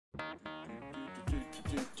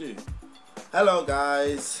Hello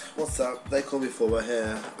guys, what's up? TheyCallMeForbo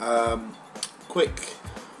here. Well,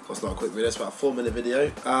 it's not a quick video, it's about a 4-minute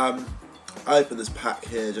video. I opened this pack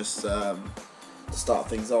here just to start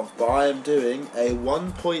things off, but I am doing a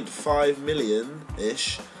 1.5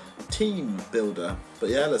 million-ish team builder. But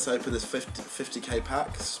yeah, let's open this 50k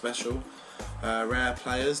pack, special. Rare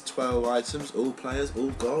players, 12 items, all players, all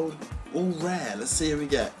gold, all rare. Let's see who we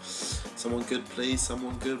get. Someone good please,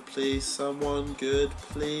 someone good please, someone good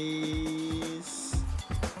please.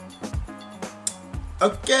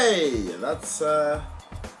 Okay, that's not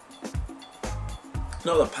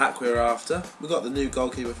the pack we were after. We got the new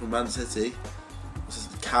goalkeeper from Man City. This is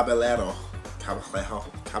Caballero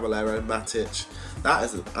Matic. That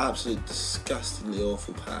is an absolutely disgustingly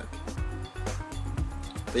awful pack.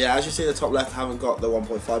 But yeah, as you see in the top left, I haven't got the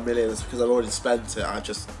 1.5 million. It's because I've already spent it. I'm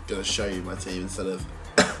just going to show you my team instead of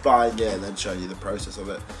buying it and then showing you the process of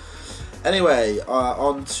it. Anyway,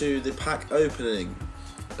 on to the pack opening.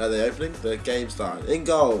 The game started. In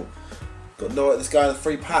goal, got Neuer, this guy in the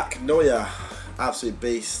free pack, Neuer. Absolute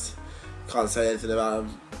beast. Can't say anything about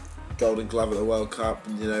him. Golden Glove at the World Cup,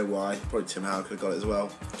 and you know why. Probably Tim Howard could have got it as well.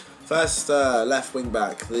 First left wing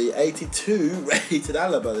back, the 82 rated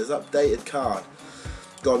Alaba, this updated card.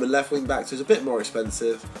 Got him in left wing back, so it's a bit more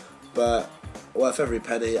expensive, but worth every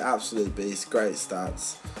penny. Absolute beast, great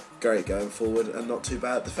stats, great going forward, and not too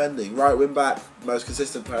bad at defending. Right wing back, most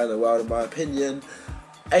consistent player in the world in my opinion.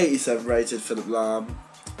 87 rated Philip Lahm.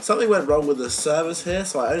 Something went wrong with the service here,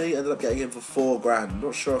 so I only ended up getting him for 4 grand. I'm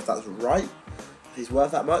not sure if that's right, if he's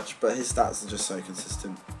worth that much, but his stats are just so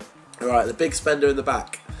consistent. Alright, the big spender in the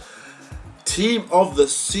back. Team of the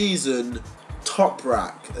season, Top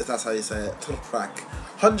Rack, if that's how you say it, Top Rack.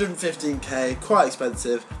 115k, quite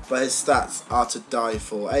expensive, but his stats are to die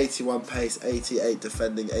for. 81 pace, 88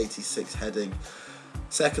 defending, 86 heading.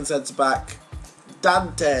 Second centre back,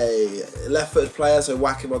 Dante, left-footed player, so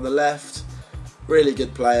whack him on the left. Really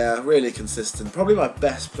good player, really consistent. Probably my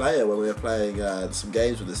best player when we were playing some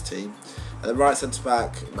games with this team. And then right centre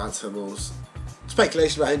back, Matt Hummels.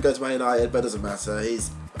 Speculation about him going to Man United, but it doesn't matter.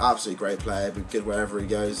 He's absolutely great player, but good wherever he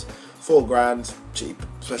goes. 4 grand, cheap,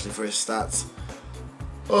 especially for his stats.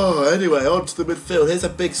 Oh, anyway, on to the midfield. Here's a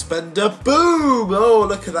big spender. Boom! Oh,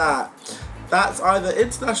 look at that. That's either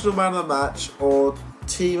International Man of the Match or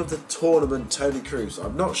Team of the Tournament, Tony Cruz.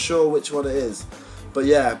 I'm not sure which one it is. But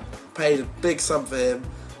yeah, paid a big sum for him.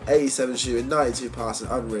 87 shooting, 92 passing,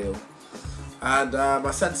 unreal. And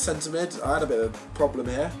my centre mid, I had a bit of a problem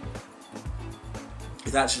here.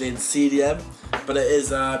 It's actually in CDM, but it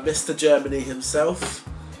is Mr. Germany himself.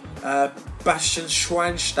 Bastian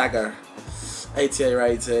Schweinsteiger. 88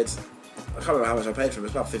 rated. I can't remember how much I paid for him.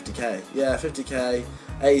 It's about 50k. Yeah, 50k.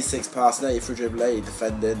 86 passing, 83 dribbling, 80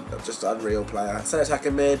 defending. Just an unreal player. Centre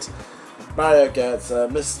attacking mid. Mario Götze,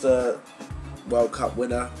 Mr. World Cup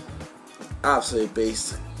winner. Absolute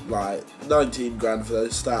beast. Like 19 grand for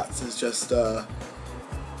those stats. It's just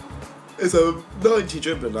it's a 90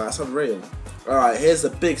 dribbling. That's unreal. All right, here's the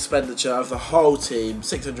big expenditure of the whole team.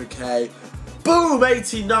 600k. Boom!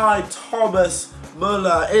 89 Thomas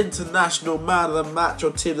Muller, International Man of the Match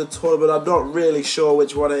or Team of the Tournament. I'm not really sure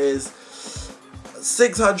which one it is.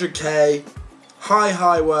 600k,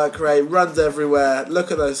 high work rate, runs everywhere.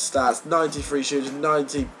 Look at those stats: 93 shooting,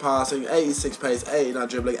 90 passing, 86 pace, 89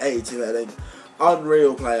 dribbling, 82 heading.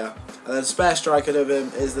 Unreal player. And then spare striker of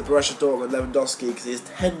him is the Borussia Dortmund Lewandowski, because he's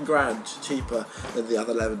 10 grand cheaper than the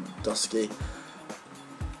other Lewandowski.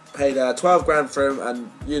 Paid 12 grand for him,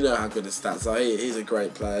 and you know how good his stats are. He's a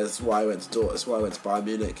great player. That's why I went to Dortmund. That's why I went to Bayern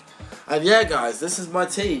Munich. And yeah, guys, this is my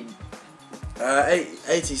team.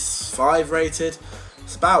 85 rated.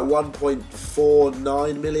 It's about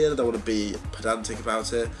 1.49 million. I don't want to be pedantic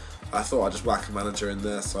about it. I thought I'd just whack a manager in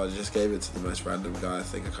there, so I just gave it to the most random guy. I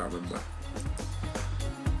think, I can't remember.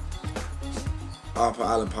 I'll put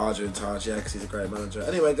Alan Pardew in charge, yeah, because he's a great manager.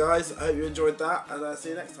 Anyway, guys, I hope you enjoyed that, and I'll see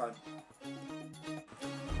you next time.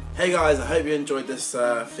 Hey guys, I hope you enjoyed this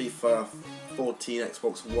FIFA 14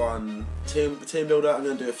 Xbox One team builder. I'm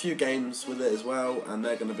going to do a few games with it as well, and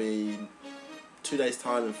they're going to be 2 days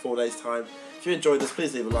time and 4 days time. If you enjoyed this,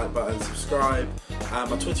 please leave a like button, subscribe, and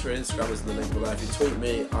my Twitter and Instagram is in the link below. If you tweet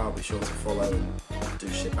me, I'll be sure to follow and do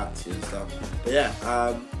shit back to you and stuff. But yeah,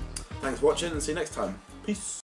 thanks for watching, and see you next time. Peace.